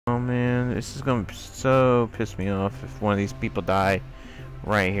This is gonna so piss me off if one of these people die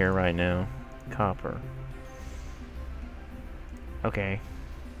right here, right now. Copper. Okay.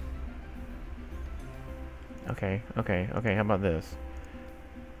 Okay, okay, okay, how about this?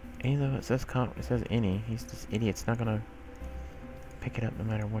 Any though it says it says any. He's this idiot's not gonna pick it up no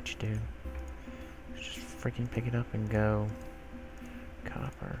matter what you do. Just freaking pick it up and go.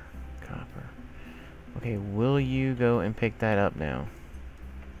 Copper. Copper. Okay, will you go and pick that up now?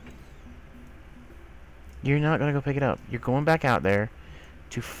 You're not gonna go pick it up. You're going back out there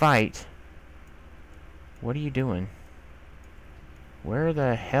to fight. What are you doing? Where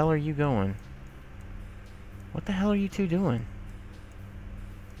the hell are you going? What the hell are you two doing?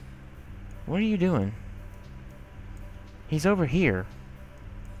 What are you doing? He's over here.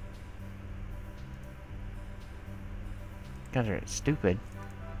 You guys are stupid.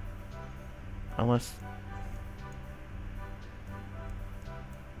 Unless...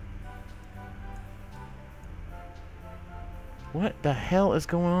 What the hell is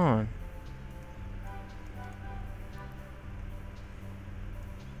going on?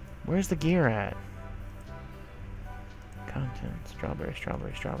 Where's the gear at? Content. Strawberry,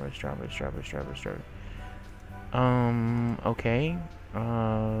 strawberry, strawberry, strawberry, strawberry, strawberry, strawberry. Okay.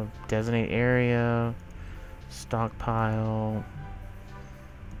 Designate area. Stockpile.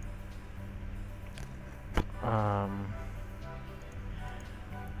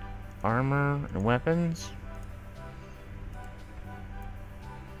 Armor and weapons.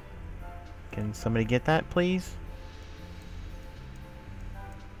 Can somebody get that, please?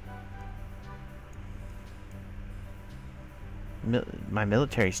 My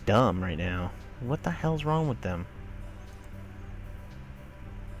military's dumb right now. What the hell's wrong with them?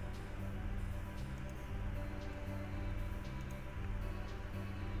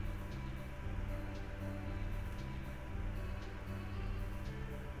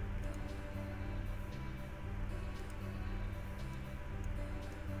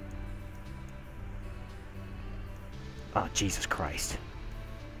 Oh, Jesus Christ.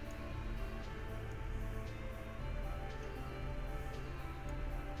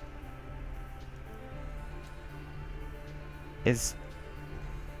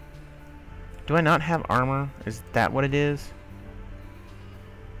 Do I not have armor? Is that what it is?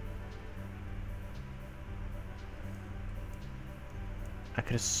 I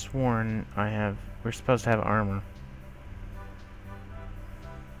could have sworn we're supposed to have armor.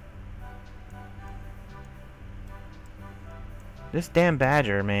 This damn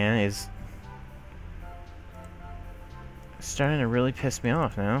badger, man, is starting to really piss me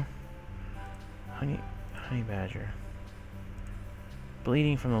off now. Honey badger.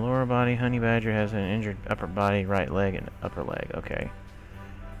 Bleeding from the lower body. Honey badger has an injured upper body, right leg, and upper leg. Okay.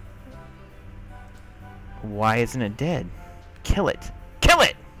 Why isn't it dead? Kill it! Kill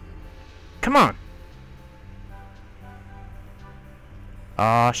it! Come on!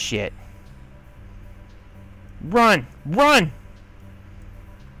 Aw, shit. Run! Run!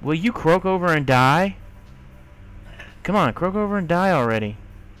 Will you croak over and die? Come on, croak over and die already.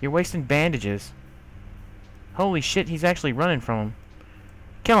 You're wasting bandages. Holy shit, he's actually running from him.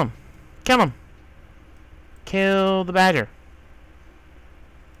 Kill him! Kill him! Kill the badger.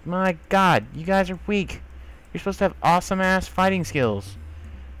 My god, you guys are weak. You're supposed to have awesome-ass fighting skills.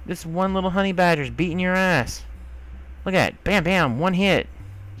 This one little honey badger's beating your ass. Look at it. Bam, bam, one hit.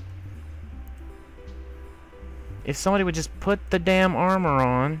 If somebody would just put the damn armor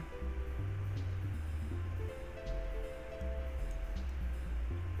on.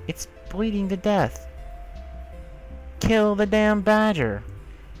 It's bleeding to death. Kill the damn badger.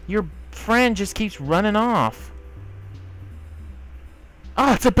 Your friend just keeps running off.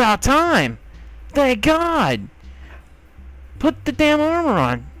 Oh, it's about time. Thank God. Put the damn armor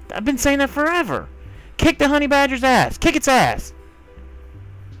on. I've been saying that forever. Kick the honey badger's ass. Kick its ass.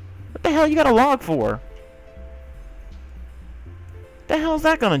 What the hell you got a log for? What the hell is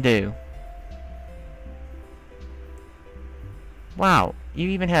that gonna do? Wow, you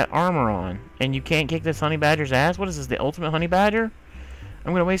even had armor on, and you can't kick this honey badger's ass? What is this, the ultimate honey badger?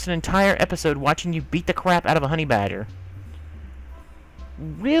 I'm gonna waste an entire episode watching you beat the crap out of a honey badger.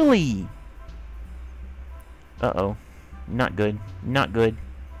 Really? Uh-oh. Not good. Not good.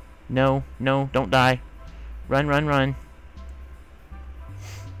 No, no, don't die. Run, run, run.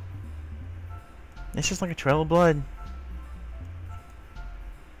 It's just like a trail of blood.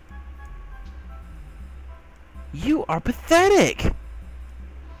 You are pathetic!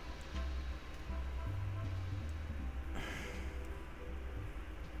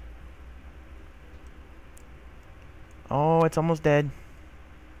 Oh, it's almost dead.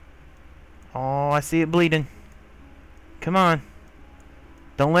 Oh, I see it bleeding. Come on.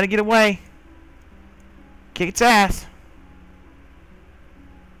 Don't let it get away. Kick its ass.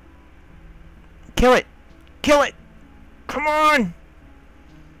 Kill it. Kill it. Come on.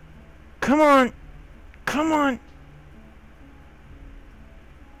 Come on. Come on.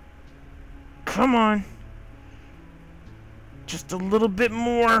 Come on. Just a little bit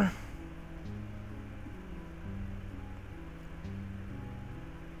more.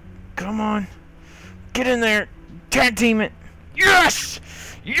 Come on. Get in there. Tag team it. Yes!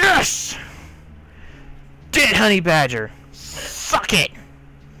 Yes! Dead honey badger. Suck it.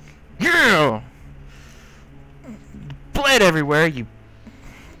 Yeah! Bled everywhere, you...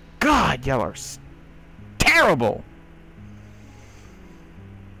 God, y'all are terrible.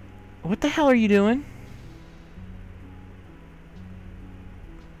 What the hell are you doing?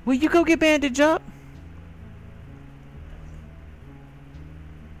 Will you go get bandaged up?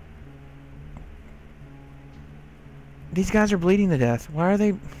 These guys are bleeding to death. Why are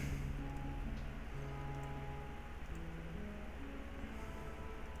they...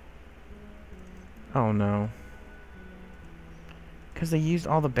 Oh no. Because they used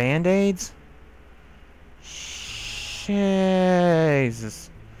all the band-aids? Jesus.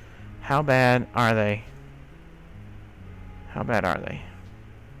 How bad are they? How bad are they?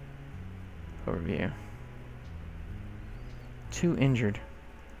 Overview. 2 injured.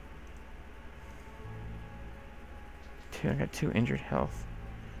 I got 2 injured health.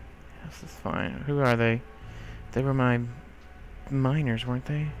 This is fine. Who are they? They were my miners, weren't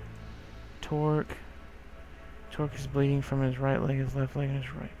they? Torque. Torque is bleeding from his right leg, his left leg, and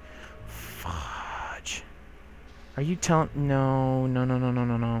his right. Fudge. Are you telling... No, no, no, no, no,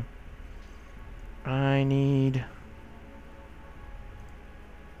 no, no. I need...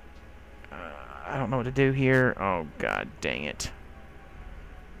 I don't know what to do here. Oh, god dang it.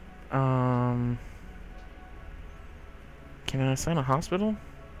 Can I assign a hospital?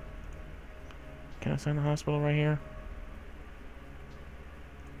 Can I assign a hospital right here?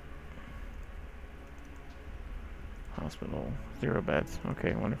 Hospital. 0 beds.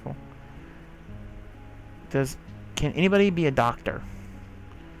 Okay, wonderful. Can anybody be a doctor?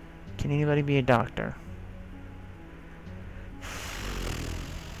 Can anybody be a doctor?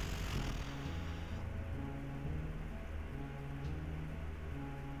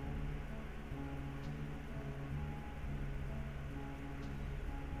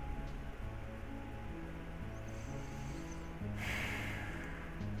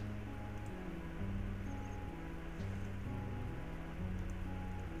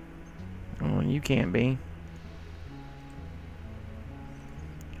 You can't be.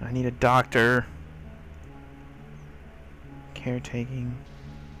 I need a doctor. Caretaking.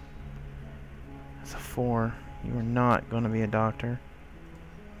 That's a 4. You are not going to be a doctor.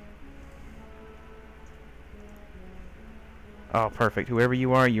 Oh, perfect. Whoever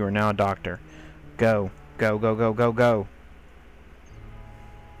you are now a doctor. Go. Go, go, go, go, go.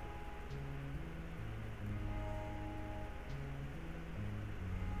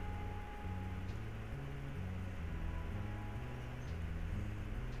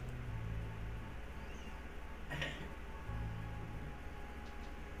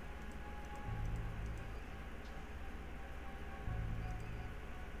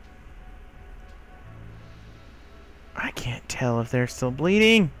 I can't tell if they're still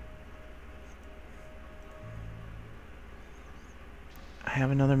bleeding. I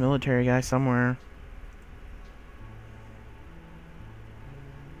have another military guy somewhere.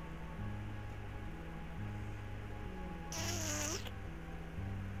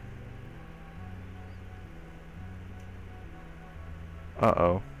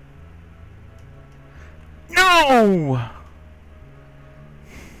 Uh-oh. No!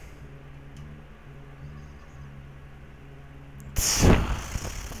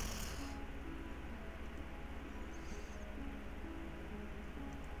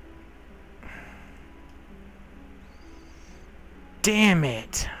 Damn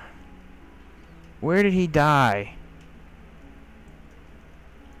it! Where did he die?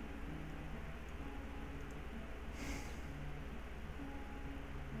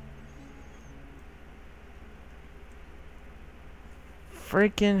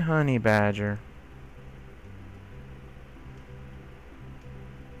 Freaking honey badger.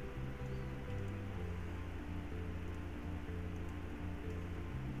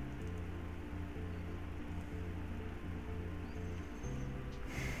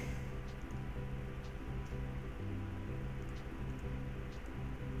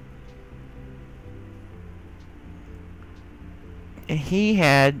 And he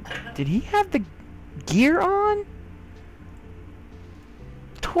had... Did he have the gear on?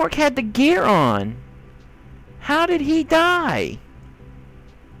 Torque had the gear on. How did he die?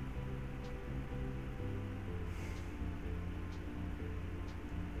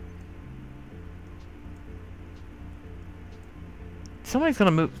 Somebody's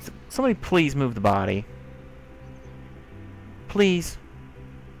gonna move. Somebody please move the body. Please.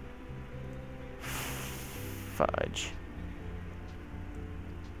 Fudge.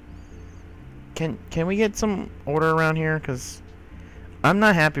 Can we get some order around here? Because I'm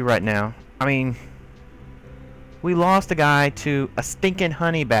not happy right now. I mean, we lost a guy to a stinking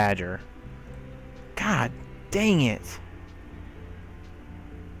honey badger. God dang it.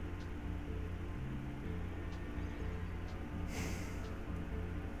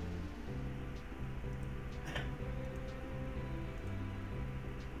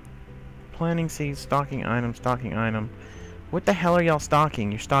 Planting seeds, stocking item, stocking item. What the hell are y'all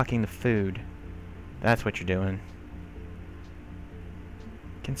stocking? You're stocking the food. That's what you're doing.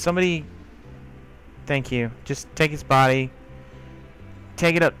 Can somebody... Thank you. Just take his body.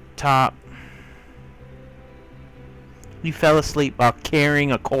 Take it up top. You fell asleep while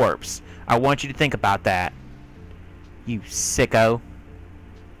carrying a corpse. I want you to think about that. You sicko.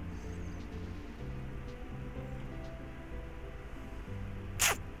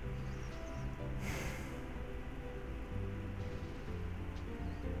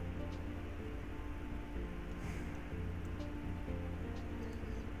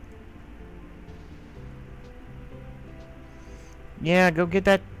 Yeah, go get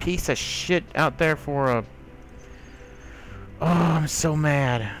that piece of shit out there for a... Oh, I'm so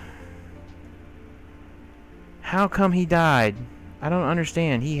mad. How come he died? I don't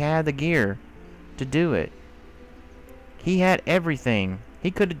understand. He had the gear to do it. He had everything.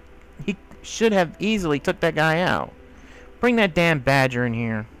 He should have easily took that guy out. Bring that damn badger in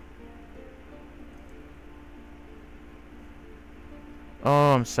here.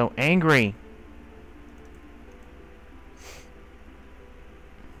 Oh, I'm so angry.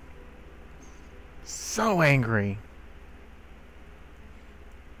 So angry.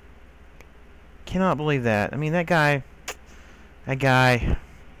 Cannot believe that. I mean, that guy,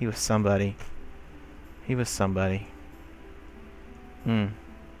 he was somebody. He was somebody. You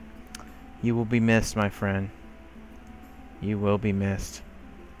will be missed, my friend. You will be missed.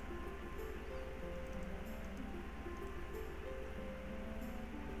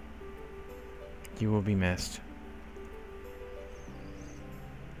 You will be missed.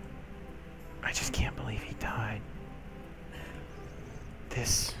 I just can't believe he died.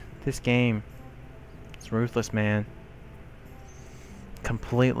 This game, it's ruthless, man.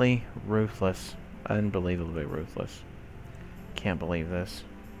 Completely ruthless. Unbelievably ruthless. Can't believe this.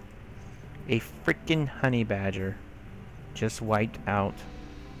 A freaking honey badger just wiped out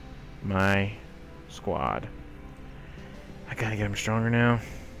my squad. I gotta get him stronger now.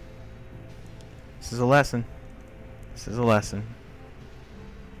 This is a lesson. This is a lesson.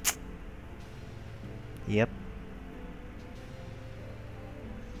 Yep.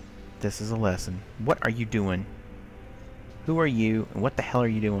 This is a lesson. What are you doing? Who are you? And what the hell are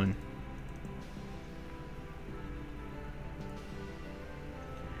you doing?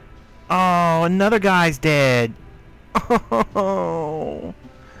 Oh, another guy's dead. Oh.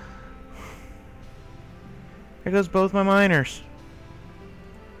 There goes both my miners.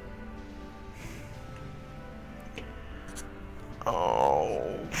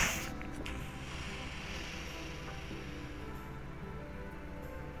 Oh.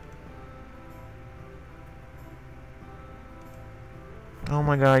 Oh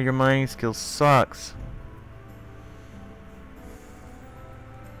my god, your mining skill sucks.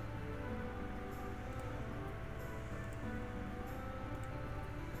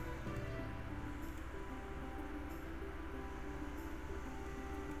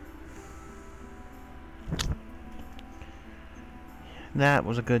 That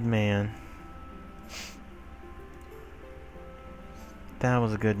was a good man. That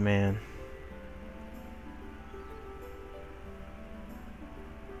was a good man.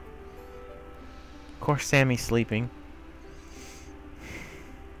 Of course, Sammy's sleeping.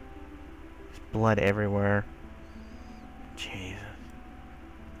 There's blood everywhere. Jesus.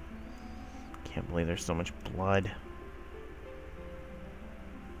 Can't believe there's so much blood.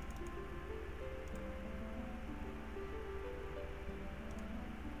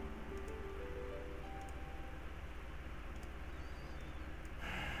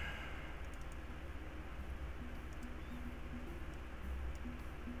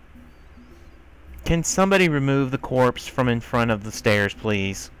 Can somebody remove the corpse from in front of the stairs,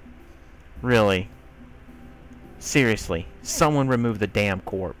 please? Really? Seriously. Someone remove the damn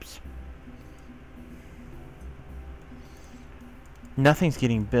corpse. Nothing's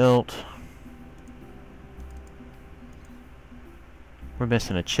getting built. We're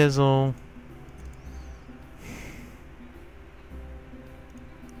missing a chisel.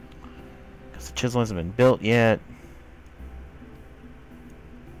 Because the chisel hasn't been built yet.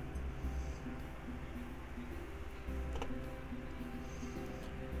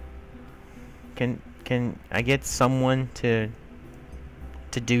 Can I get someone to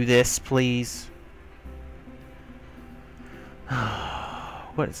do this, please?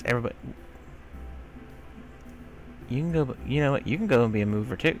 What is everybody? You can go. You know what? You can go and be a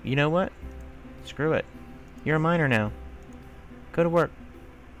mover too. You know what? Screw it. You're a miner now. Go to work.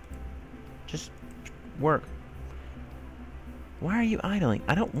 Just work. Why are you idling?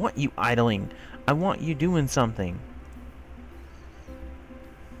 I don't want you idling. I want you doing something.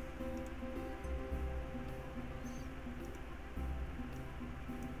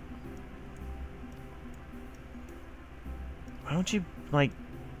 Why don't you, like,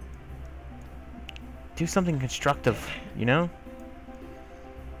 do something constructive, you know?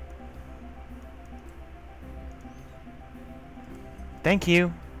 Thank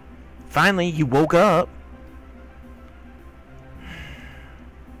you. Finally, you woke up.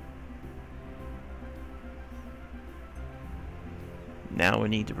 Now we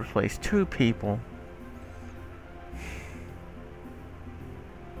need to replace 2 people.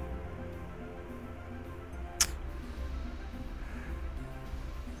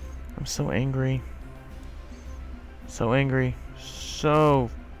 I'm so angry. So angry.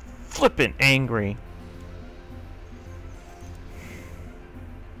 So flippin' angry.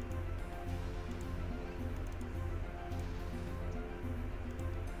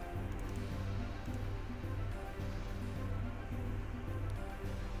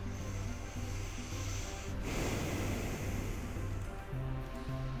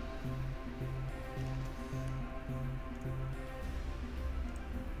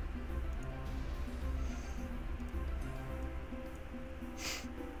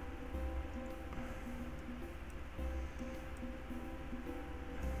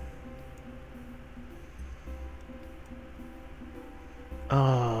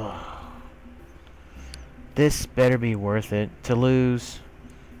 Oh, this better be worth it to lose.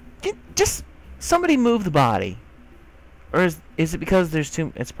 Just somebody move the body, or is it because there's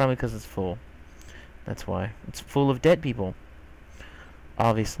too? It's probably because it's full. That's why it's full of dead people.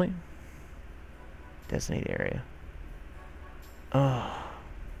 Obviously, designated area. Oh,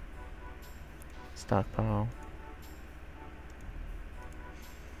 stockpile.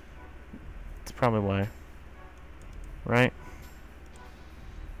 That's probably why, right?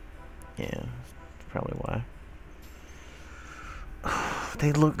 Yeah, that's probably why.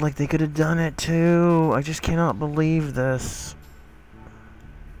 They looked like they could have done it too. I just cannot believe this.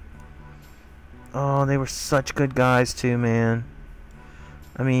 Oh, they were such good guys too, man.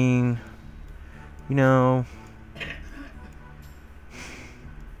 I mean, you know,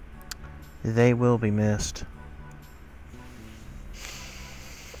 they will be missed.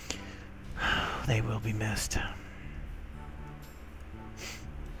 They will be missed.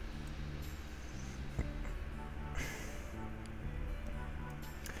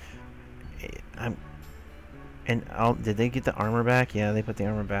 Did they get the armor back? Yeah, they put the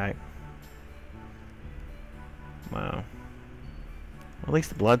armor back. Wow. Well, at least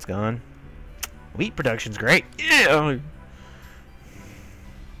the blood's gone. Wheat production's great. Yeah. I'm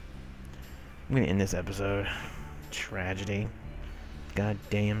gonna end this episode. Tragedy. God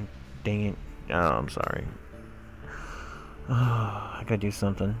damn. Dang it. Oh, I'm sorry. Oh, I gotta do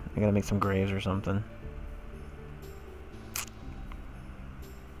something. I gotta make some graves or something.